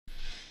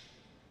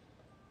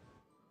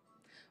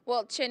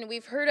Well, Chin,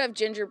 we've heard of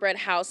gingerbread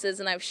houses,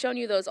 and I've shown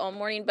you those all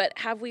morning, but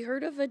have we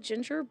heard of a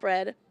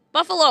gingerbread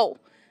buffalo?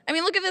 I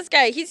mean, look at this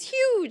guy. He's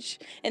huge.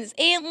 And his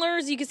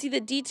antlers, you can see the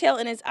detail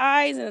in his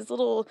eyes and his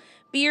little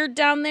beard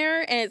down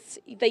there, and it's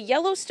the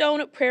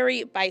Yellowstone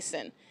prairie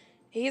bison.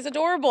 He's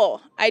adorable.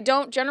 I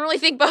don't generally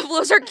think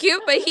buffaloes are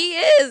cute, but he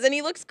is, and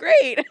he looks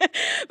great.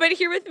 But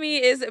here with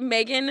me is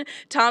Megan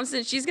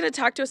Thompson. She's going to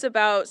talk to us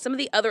about some of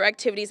the other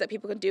activities that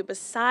people can do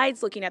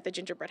besides looking at the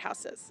gingerbread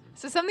houses.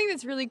 So something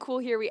that's really cool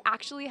here, we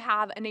actually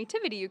have a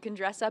nativity. You can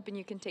dress up and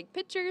you can take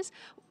pictures.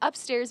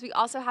 Upstairs, we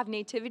also have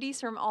nativities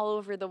from all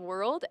over the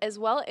world, as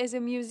well as a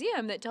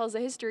museum that tells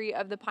the history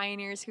of the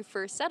pioneers who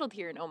first settled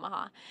here in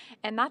Omaha.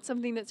 And that's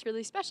something that's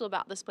really special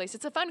about this place.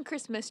 It's a fun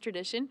Christmas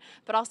tradition,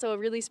 but also a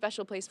really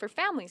special place for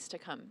families to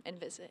come and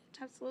visit.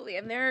 Absolutely.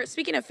 And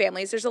speaking of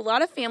families, there's a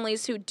lot of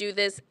families who do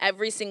this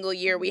every single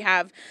year. We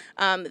have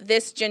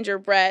this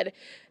gingerbread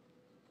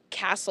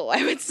castle,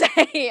 I would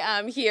say,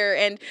 here,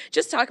 and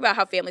just talk about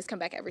how families come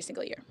back every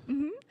single year.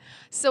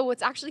 So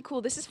what's actually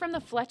cool, this is from the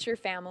Fletcher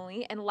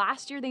family, and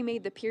last year they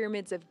made the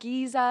pyramids of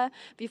Giza,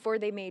 before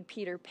they made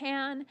Peter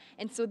Pan,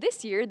 and so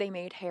this year they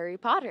made Harry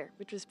Potter,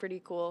 which was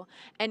pretty cool.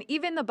 And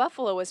even the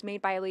buffalo was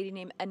made by a lady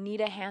named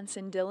Anita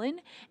Hansen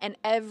Dillon, and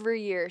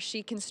every year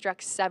she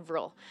constructs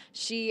several.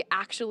 She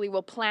actually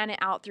will plan it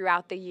out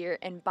throughout the year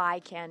and buy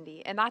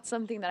candy, and that's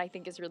something that I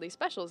think is really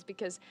special, is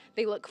because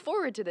they look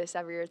forward to this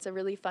every year. It's a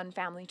really fun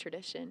family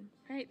tradition.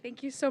 All right,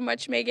 thank you so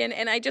much, Megan.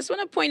 And I just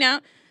want to point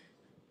out,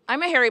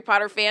 I'm a Harry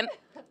Potter fan.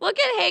 Look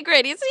at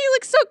Hagrid. He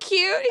looks so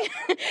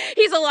cute.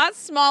 He's a lot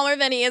smaller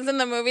than he is in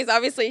the movies.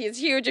 Obviously, he's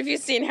huge if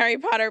you've seen Harry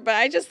Potter, but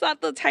I just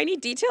thought the tiny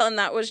detail in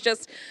that was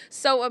just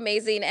so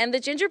amazing. And the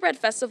Gingerbread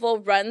Festival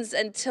runs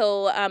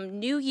until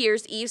New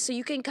Year's Eve, so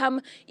you can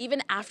come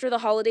even after the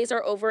holidays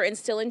are over and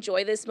still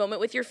enjoy this moment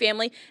with your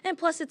family. And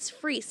plus, it's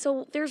free,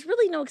 so there's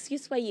really no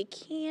excuse why you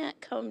can't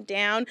come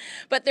down.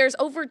 But there's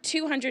over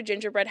 200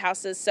 gingerbread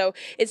houses, so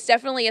it's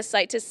definitely a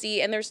sight to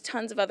see, and there's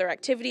tons of other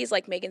activities,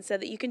 like Megan said,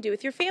 that you can do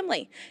with your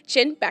family.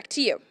 Chin, back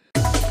to you.